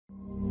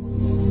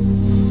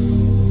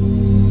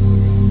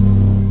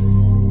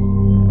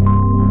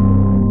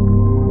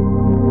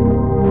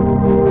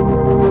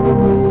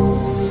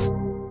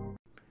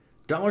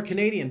Dollar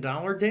Canadian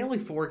dollar daily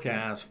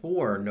forecast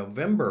for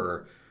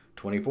November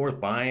 24th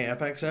by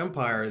FX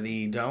Empire.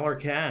 The dollar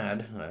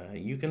CAD,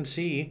 you can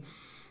see,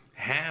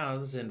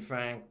 has in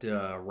fact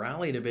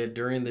rallied a bit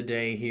during the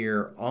day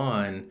here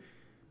on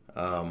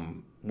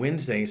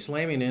Wednesday,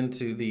 slamming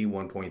into the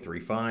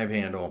 1.35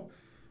 handle.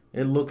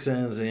 It looks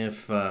as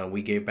if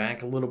we gave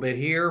back a little bit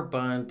here,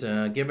 but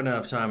given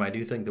enough time, I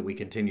do think that we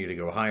continue to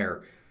go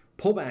higher.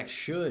 Pullbacks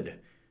should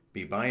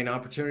be buying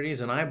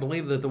opportunities, and I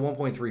believe that the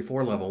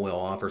 1.34 level will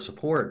offer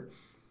support.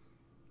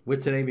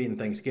 With today being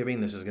Thanksgiving,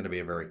 this is going to be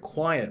a very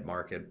quiet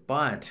market,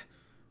 but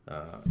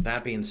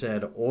that being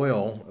said,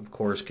 oil, of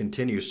course,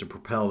 continues to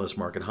propel this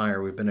market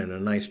higher. We've been in a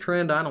nice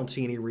trend. I don't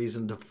see any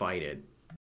reason to fight it.